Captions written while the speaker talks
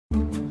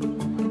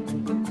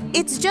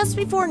It's just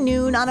before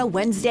noon on a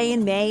Wednesday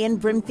in May in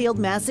Brimfield,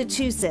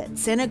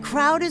 Massachusetts, and a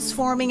crowd is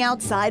forming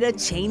outside a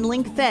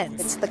chain-link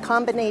fence. It's the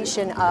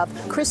combination of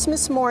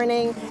Christmas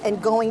morning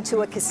and going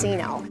to a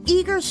casino.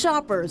 Eager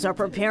shoppers are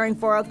preparing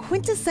for a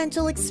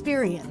quintessential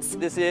experience.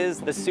 This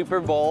is the Super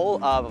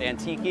Bowl of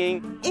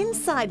antiquing.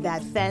 Inside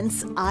that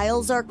fence,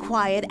 aisles are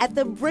quiet at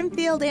the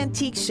Brimfield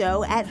Antique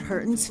Show at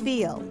Hurton's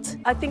Field.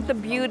 I think the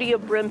beauty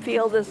of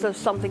Brimfield is there's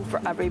something for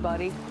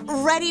everybody.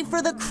 Ready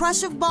for the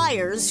crush of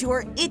buyers who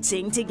are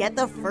itching to get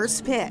the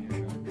first pick.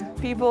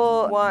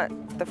 People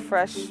want the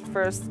fresh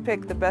first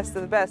pick, the best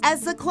of the best.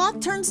 As the clock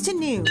turns to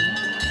noon,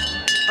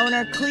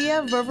 owner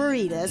Clea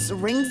Ververidis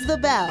rings the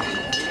bell,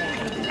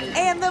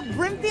 and the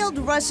Brimfield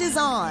rush is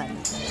on.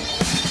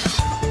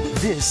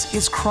 This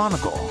is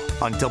Chronicle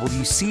on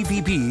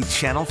WCVB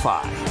Channel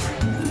 5.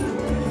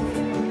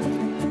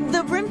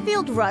 The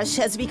Brimfield Rush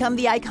has become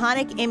the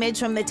iconic image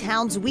from the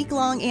town's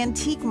week-long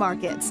antique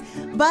markets,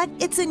 but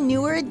it's a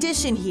newer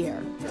addition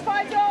here.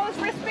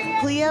 $5 wristband.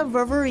 Clea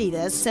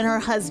Ververidis and her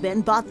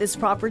husband bought this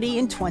property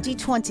in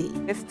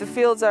 2020. If the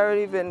field's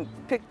already been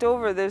picked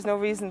over, there's no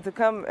reason to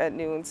come at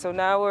noon. So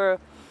now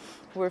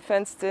we're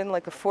fenced in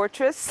like a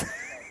fortress,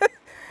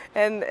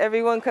 and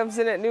everyone comes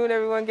in at noon,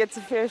 everyone gets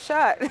a fair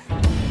shot.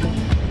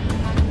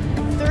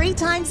 3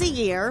 times a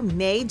year,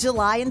 May,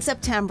 July, and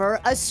September,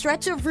 a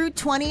stretch of Route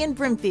 20 in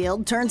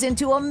Brimfield turns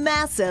into a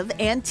massive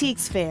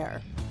antiques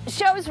fair.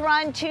 Shows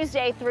run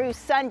Tuesday through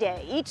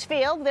Sunday. Each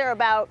field, there are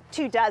about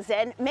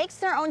 24, makes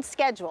their own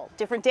schedule.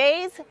 Different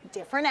days,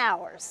 different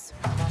hours.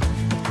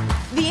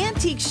 The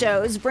antique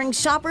shows bring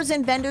shoppers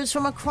and vendors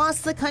from across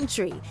the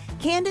country.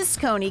 Candace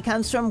Coney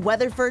comes from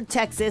Weatherford,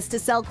 Texas to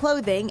sell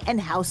clothing and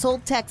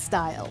household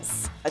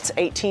textiles. It's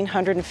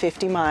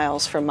 1,850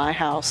 miles from my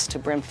house to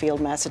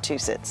Brimfield,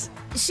 Massachusetts.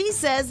 She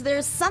says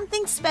there's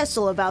something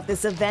special about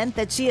this event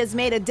that she has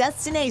made a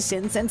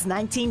destination since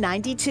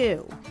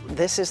 1992.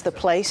 This is the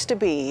place to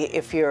be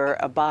if you're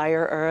a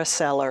buyer or a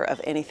seller of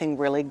anything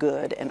really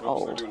good and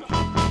old.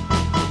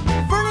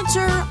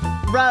 Furniture,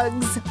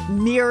 rugs,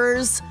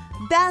 mirrors,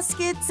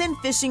 baskets and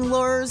fishing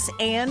lures,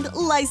 and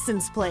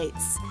license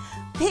plates.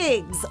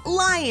 Pigs,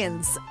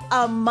 lions,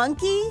 a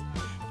monkey?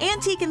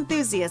 Antique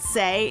enthusiasts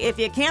say if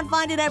you can't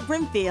find it at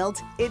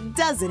Brimfield, it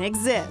doesn't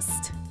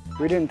exist.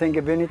 We didn't think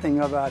of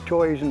anything of our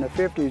toys in the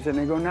 50s, and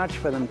they go nuts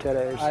for them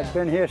today. I've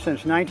been here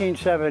since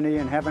 1970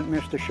 and haven't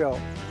missed a show.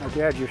 My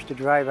dad used to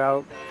drive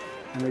out,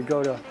 and we'd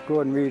go to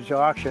Gordon Reed's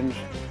auctions,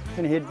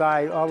 and he'd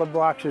buy all the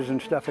boxes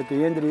and stuff at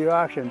the end of the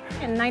auction.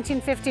 In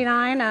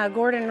 1959,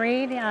 Gordon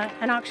Reed,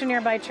 an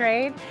auctioneer by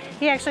trade,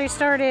 he actually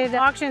started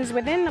auctions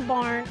within the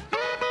barn.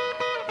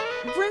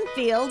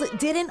 Brimfield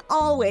didn't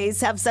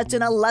always have such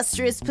an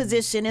illustrious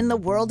position in the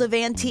world of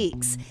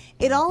antiques.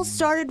 It all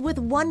started with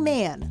one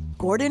man,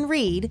 Gordon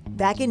Reed,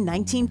 back in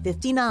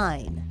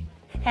 1959.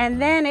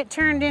 And then it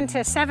turned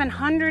into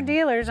 700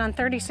 dealers on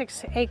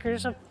 36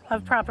 acres of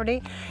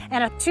property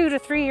and a 2 to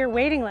 3 year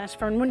waiting list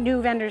for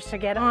new vendors to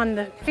get on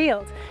the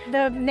field.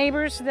 The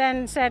neighbors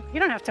then said, you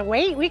don't have to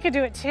wait, we could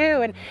do it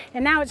too.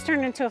 And now it's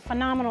turned into a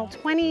phenomenal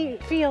 20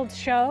 field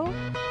show.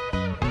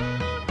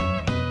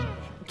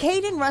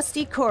 Kate and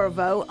Rusty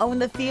Corvo own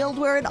the field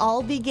where it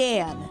all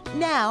began,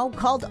 now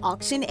called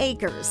Auction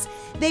Acres.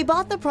 They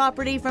bought the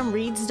property from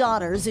Reed's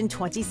daughters in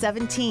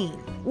 2017.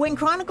 When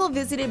Chronicle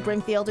visited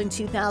Brimfield in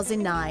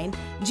 2009,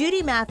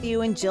 Judy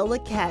Matthew and Jill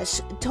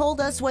Lakesh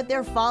told us what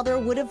their father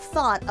would have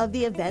thought of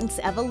the event's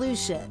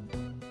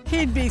evolution.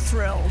 He'd be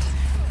thrilled.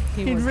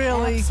 He'd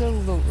really,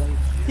 absolutely.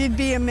 He'd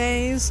be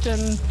amazed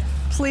and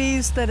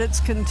pleased that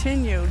it's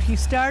continued. He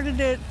started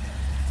it,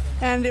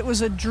 and it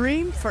was a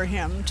dream for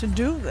him to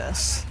do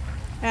this.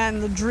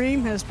 And the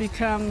dream has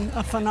become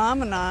a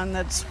phenomenon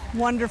that's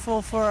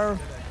wonderful for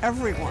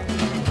everyone.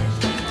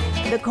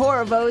 The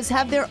Corvos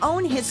have their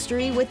own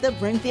history with the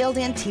Brimfield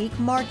antique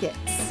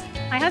markets.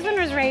 My husband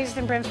was raised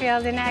in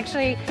Brimfield, and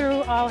actually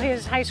through all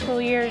his high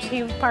school years,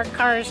 he parked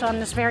cars on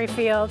this very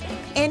field.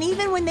 And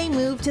even when they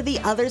moved to the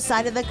other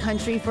side of the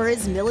country for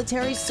his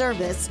military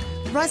service,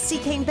 Rusty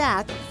came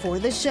back for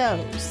the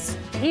shows.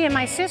 He and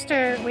my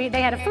sister,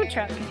 they had a food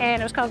truck,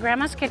 and it was called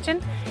Grandma's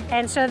Kitchen,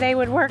 and so they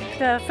would work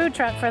the food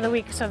truck for the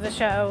weeks of the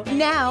show.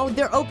 Now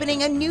they're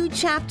opening a new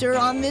chapter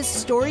on this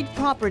storied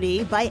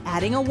property by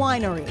adding a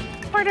winery.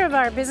 Part of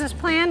our business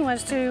plan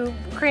was to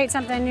create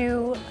something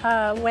new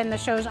when the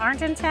shows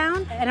aren't in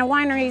town, and a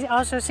winery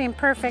also seemed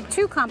perfect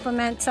to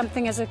complement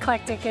something as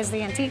eclectic as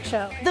the antique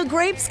show. The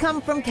grapes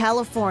come from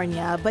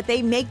California, but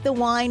they make the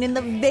wine in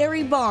the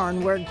very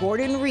barn where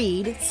Gordon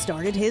Reed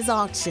started his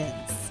auctions.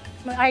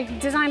 I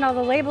designed all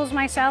the labels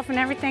myself, and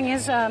everything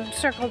is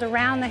circled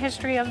around the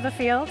history of the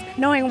field.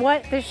 Knowing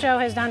what this show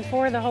has done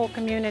for the whole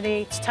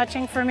community, it's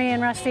touching for me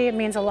and Rusty. It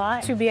means a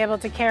lot to be able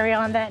to carry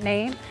on that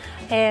name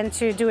and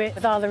to do it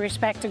with all the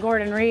respect to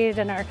Gordon Reed,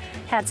 and our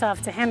hats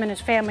off to him and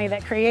his family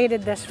that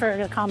created this for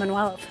the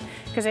Commonwealth,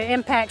 because it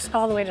impacts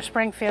all the way to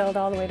Springfield,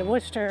 all the way to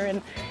Worcester,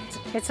 and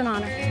it's an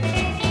honor.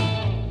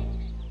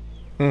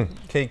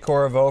 Kate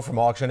Corvo from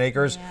Auction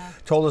Acres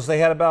told us they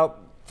had about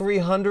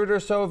 300 or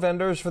so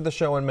vendors for the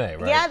show in May,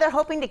 right? Yeah, they're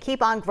hoping to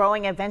keep on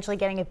growing, eventually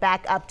getting it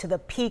back up to the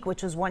peak,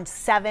 which was once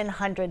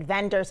 700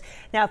 vendors.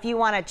 Now, if you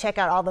want to check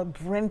out all the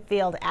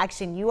Brimfield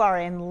action, you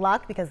are in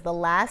luck, because the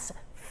last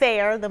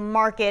fair, the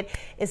market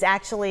is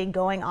actually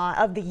going on,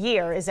 of the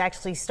year, is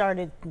actually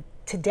started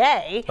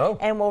today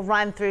and will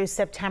run through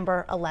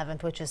September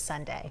 11th, which is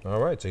Sunday. All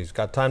right, so he's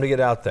got time to get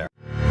out there.